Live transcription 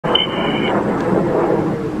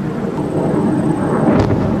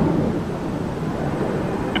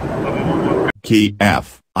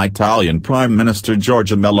Kiev, Italian Prime Minister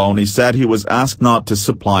Giorgia Meloni said he was asked not to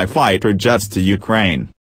supply fighter jets to Ukraine.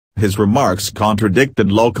 His remarks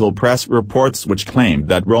contradicted local press reports which claimed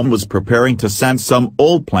that Rome was preparing to send some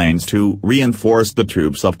old planes to reinforce the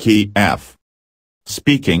troops of Kiev.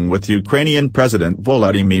 Speaking with Ukrainian President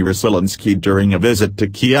Volodymyr Zelensky during a visit to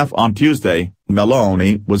Kiev on Tuesday,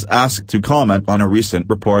 Meloni was asked to comment on a recent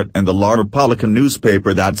report in the La Repubblica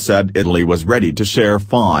newspaper that said Italy was ready to share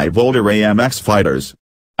 5 older AMX fighters.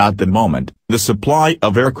 At the moment, the supply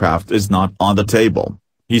of aircraft is not on the table,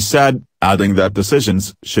 he said, adding that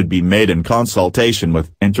decisions should be made in consultation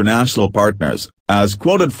with international partners, as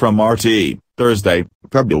quoted from RT, Thursday,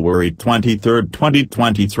 February 23,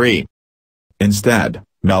 2023. Instead,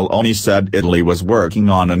 Meloni said Italy was working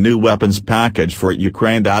on a new weapons package for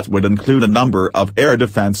Ukraine that would include a number of air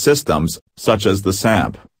defense systems, such as the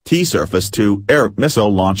SAMP, surface-to-air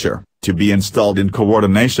missile launcher, to be installed in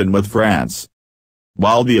coordination with France.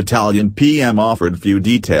 While the Italian PM offered few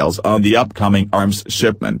details on the upcoming arms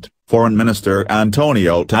shipment, Foreign Minister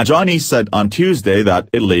Antonio Tajani said on Tuesday that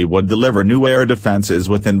Italy would deliver new air defenses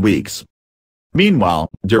within weeks. Meanwhile,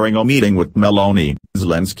 during a meeting with Meloni,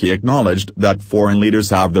 Zelensky acknowledged that foreign leaders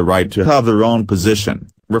have the right to have their own position,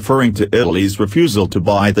 referring to Italy's refusal to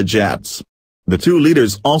buy the jets. The two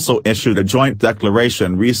leaders also issued a joint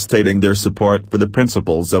declaration restating their support for the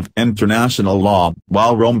principles of international law,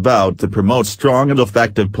 while Rome vowed to promote strong and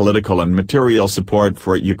effective political and material support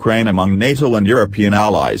for Ukraine among NATO and European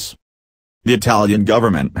allies. The Italian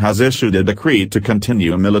government has issued a decree to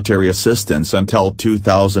continue military assistance until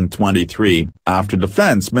 2023, after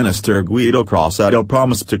Defense Minister Guido Crosetto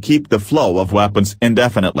promised to keep the flow of weapons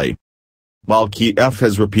indefinitely. While Kiev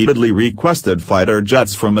has repeatedly requested fighter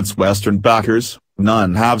jets from its western backers,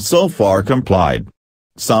 none have so far complied.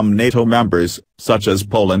 Some NATO members, such as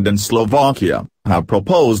Poland and Slovakia, have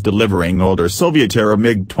proposed delivering older Soviet-era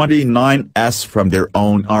MiG-29s from their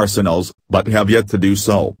own arsenals, but have yet to do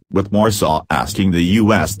so, with Warsaw asking the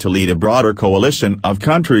U.S. to lead a broader coalition of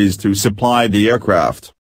countries to supply the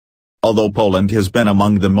aircraft. Although Poland has been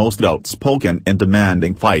among the most outspoken in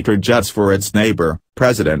demanding fighter jets for its neighbor,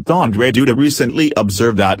 President Andrzej Duda recently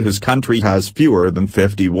observed that his country has fewer than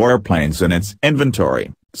 50 warplanes in its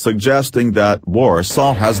inventory, suggesting that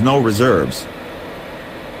Warsaw has no reserves.